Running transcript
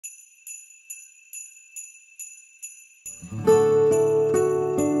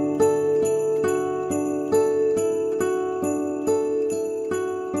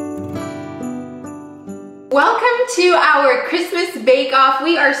Welcome to our Christmas bake-off.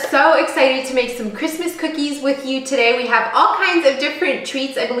 We are so excited to make some Christmas cookies with you today. We have all kinds of different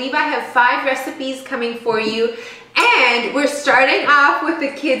treats. I believe I have 5 recipes coming for you. And we're starting off with the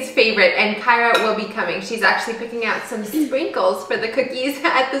kids' favorite, and Kyra will be coming. She's actually picking out some sprinkles for the cookies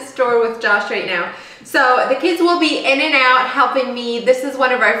at the store with Josh right now. So the kids will be in and out helping me. This is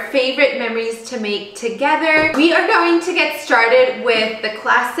one of our favorite memories to make together. We are going to get started with the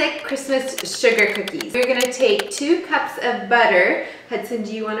classic Christmas sugar cookies. We're gonna take 2 cups of butter. Hudson,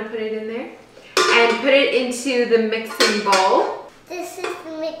 do you wanna put it in there? And put it into the mixing bowl. This is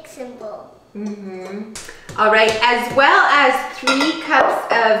the mixing bowl. All right, as well as 3 cups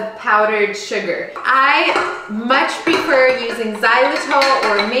of powdered sugar. I much prefer using xylitol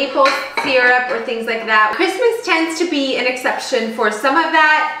or maple syrup or things like that. Christmas tends to be an exception for some of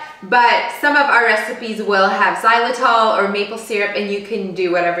that, but some of our recipes will have xylitol or maple syrup, and you can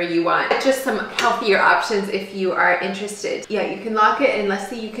do whatever you want. Just some healthier options if you are interested. Yeah, you can lock it, and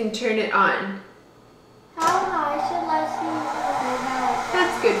Leslie, you can turn it on. How high should Leslie put it out?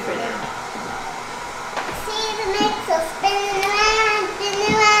 That's good for now. So spin it around,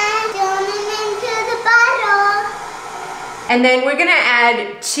 throw them into the bottle. And then we're gonna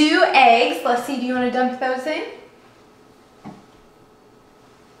add 2 eggs. Leslie, do you wanna dump those in?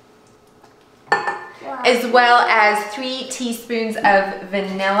 Wow. As well as 3 teaspoons of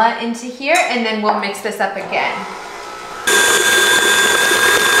vanilla into here, and then we'll mix this up again.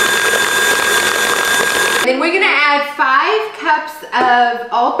 Then we're gonna add 5 cups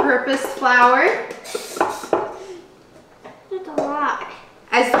of all-purpose flour.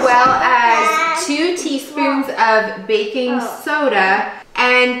 As well as 2 teaspoons of baking soda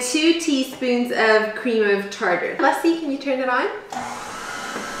and 2 teaspoons of cream of tartar. Leslie, can you turn it on?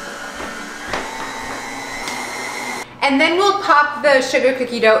 And then we'll pop the sugar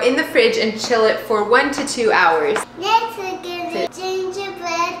cookie dough in the fridge and chill it for 1 to 2 hours. Next we're gonna do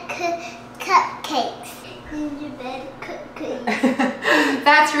gingerbread cupcakes. Gingerbread cupcakes.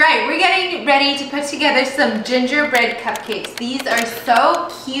 That's right, we're getting ready to put together some gingerbread cupcakes. These are so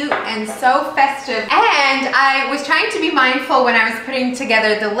cute and so festive. And I was trying to be mindful when I was putting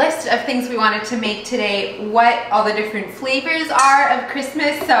together the list of things we wanted to make today, what all the different flavors are of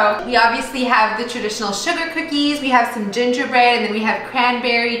Christmas. So we obviously have the traditional sugar cookies, we have some gingerbread, and then we have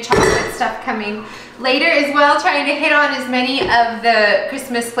cranberry chocolate stuff coming later as well, trying to hit on as many of the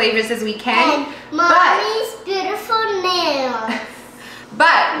Christmas flavors as we can. And Mommy's beautiful nails.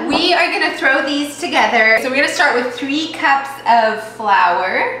 But we are gonna throw these together. So we're gonna start with 3 cups of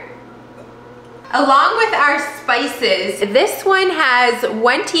flour. Along with our spices, this one has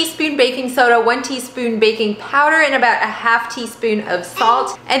 1 teaspoon baking soda, 1 teaspoon baking powder, and about a ½ teaspoon of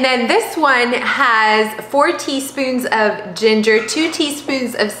salt. And then this one has 4 teaspoons of ginger, 2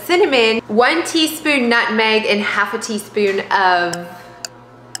 teaspoons of cinnamon, 1 teaspoon nutmeg, and ½ teaspoon of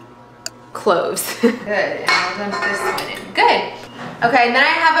cloves. Good, and I'll dump this one in. Good. Okay, and then I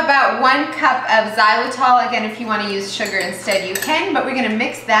have about 1 cup of xylitol. Again, if you want to use sugar instead, you can, but we're going to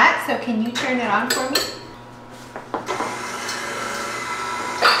mix that. So can you turn it on for me?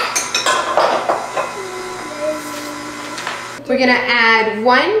 We're going to add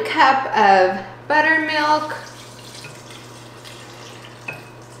 1 cup of buttermilk,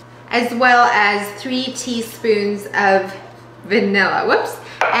 as well as 3 teaspoons of vanilla, whoops,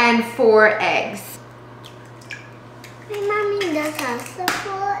 and 4 eggs. My mommy does have some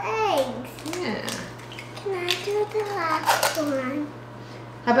 4 eggs. Yeah. Can I do the last one?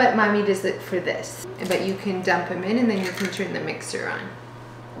 How about mommy does it for this? But you can dump them in, and then you can turn the mixer on.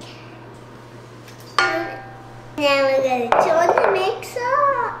 Now we're going to turn the mixer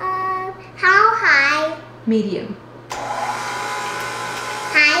on. How high? Medium.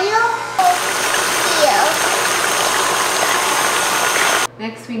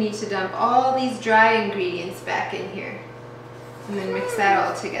 Next we need to dump all these dry ingredients back in here. And then mix that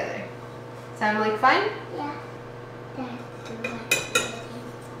all together. Sound like fun? Yeah.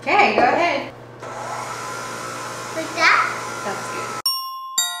 Okay, go ahead. Like that? That's good.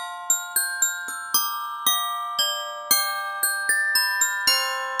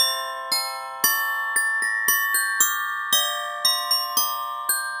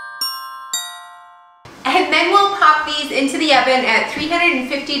 And then we'll pop these into the oven at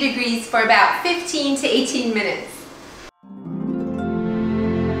 350 degrees for about 15 to 18 minutes.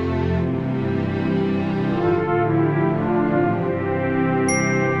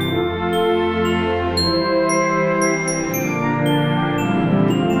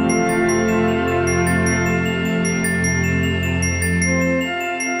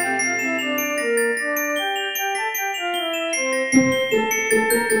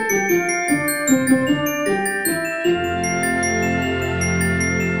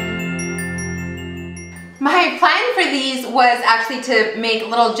 for these was actually to make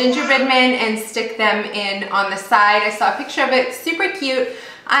little gingerbread men and stick them in on the side. I saw a picture of it, super cute.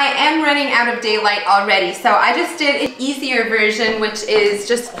 I am running out of daylight already, so I just did an easier version, which is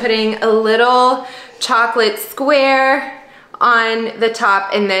just putting a little chocolate square on the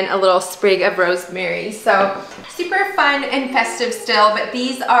top and then a little sprig of rosemary. So super fun and festive still, but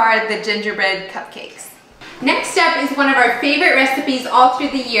these are the gingerbread cupcakes. Next up is one of our favorite recipes all through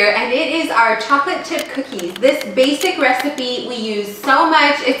the year, and it is our chocolate chip cookies. This basic recipe we use so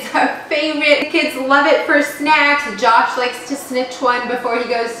much. It's our favorite. The kids love it for snacks. Josh likes to snitch one before he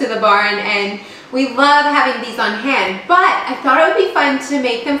goes to the barn, and we love having these on hand. But I thought it would be fun to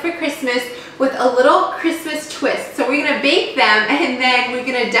make them for Christmas with a little Christmas twist. So we're gonna bake them and then we're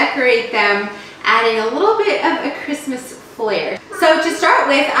gonna decorate them, adding a little bit of a Christmas flair. So to start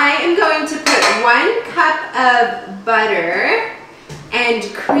with, I am going to put 1 cup of butter and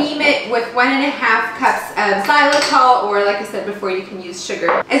cream it with 1.5 cups of xylitol, or like I said before, you can use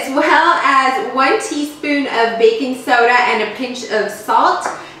sugar, as well as 1 teaspoon of baking soda and a pinch of salt.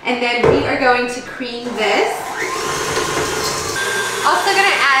 And then we are going to cream this. Also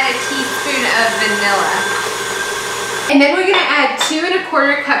gonna add a teaspoon of vanilla. And then we're gonna add 2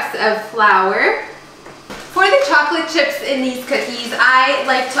 1/4 cups of flour. For the chocolate chips in these cookies, I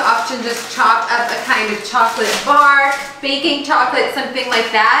like to often just chop up a kind of chocolate bar, baking chocolate, something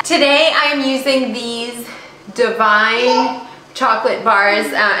like that. Today I am using these Divine chocolate bars,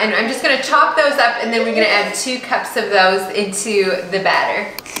 and I'm just gonna chop those up, and then we're gonna add 2 cups of those into the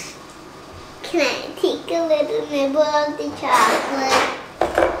batter. Can I take a little nibble of the chocolate?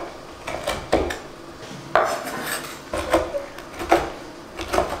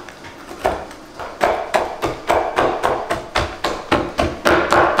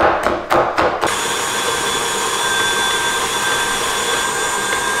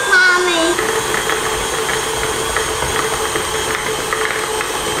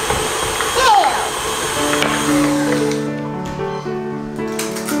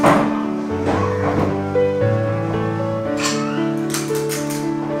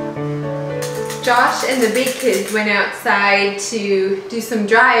 Josh and the big kids went outside to do some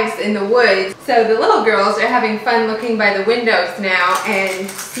drives in the woods. So the little girls are having fun looking by the windows now and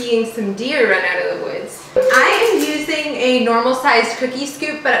seeing some deer run out of the woods. I am using a normal sized cookie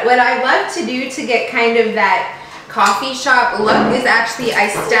scoop, but what I love to do to get kind of that coffee shop look is actually I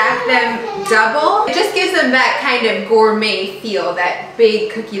stack them double. It just gives them that kind of gourmet feel, that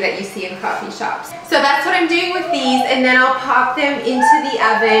big cookie that you see in coffee shops. So that's what I'm doing with these, and then I'll pop them into the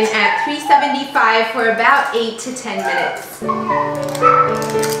oven at 375 for about 8 to 10 minutes.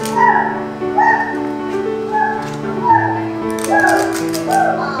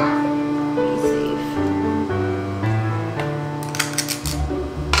 Be safe.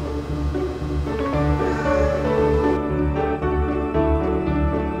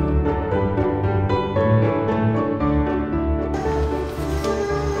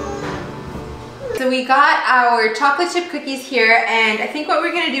 So we got our chocolate chip cookies here, and I think what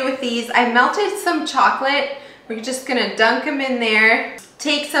we're gonna do with these, I melted some chocolate. We're just gonna dunk them in there.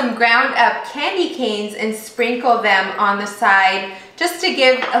 Take some ground up candy canes and sprinkle them on the side just to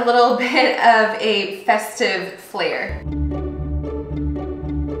give a little bit of a festive flair.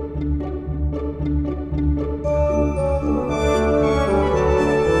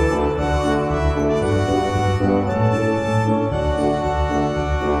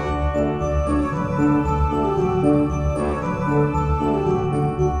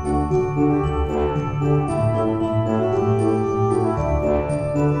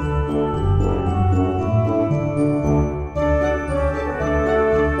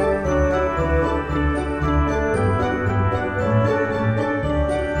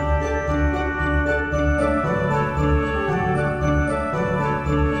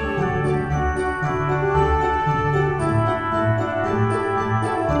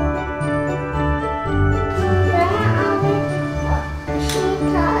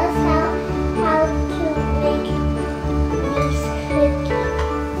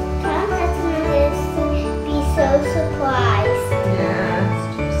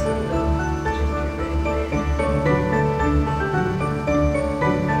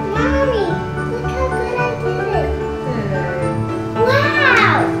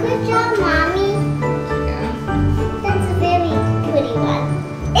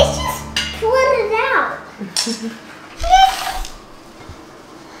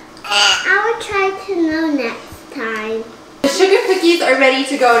 I will try to know next time. The sugar cookies are ready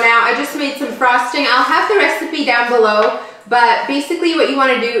to go now. I just made some frosting. I'll have the recipe down below, but basically what you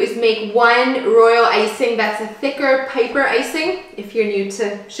want to do is make one royal icing that's a thicker Piper icing, if you're new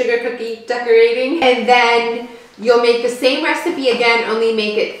to sugar cookie decorating, and then you'll make the same recipe again, only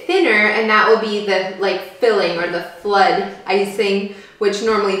make it thinner, and that will be the like filling or the flood icing, which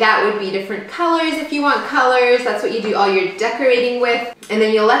normally that would be different colors if you want colors. That's what you do all your decorating with. And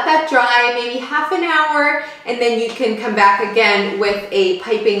then you'll let that dry maybe half an hour, and then you can come back again with a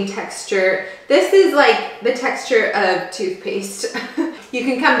piping texture. This is like the texture of toothpaste. You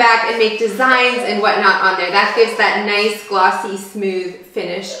can come back and make designs and whatnot on there. That gives that nice glossy smooth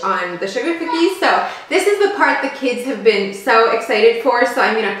finish on the sugar cookies. So this is the part the kids have been so excited for. So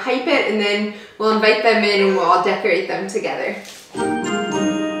I'm gonna pipe it, and then we'll invite them in and we'll all decorate them together.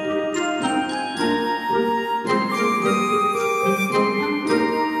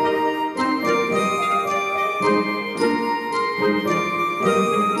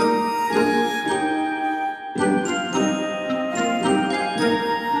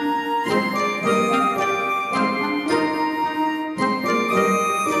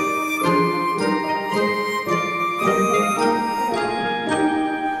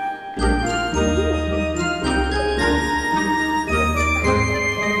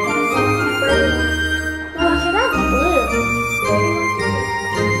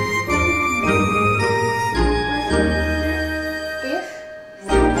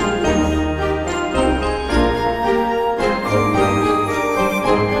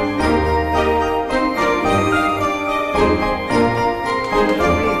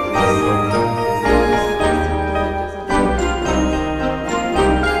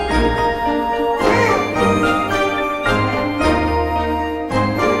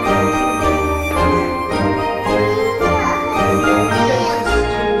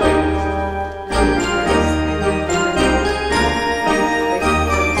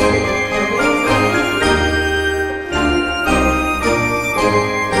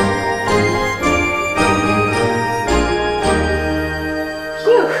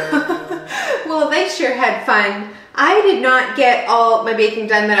 Had fun. I did not get all my baking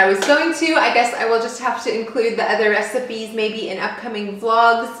done that I was going to. I guess I will just have to include the other recipes maybe in upcoming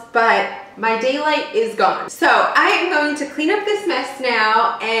vlogs, but my daylight is gone. So I am going to clean up this mess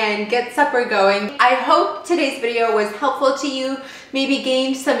now and get supper going. I hope today's video was helpful to you, maybe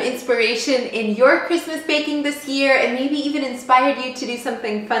gained some inspiration in your Christmas baking this year, and maybe even inspired you to do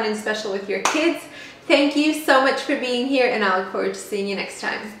something fun and special with your kids. Thank you so much for being here, and I look forward to seeing you next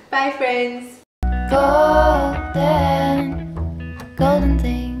time. Bye, friends. Golden, golden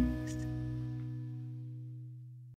thing.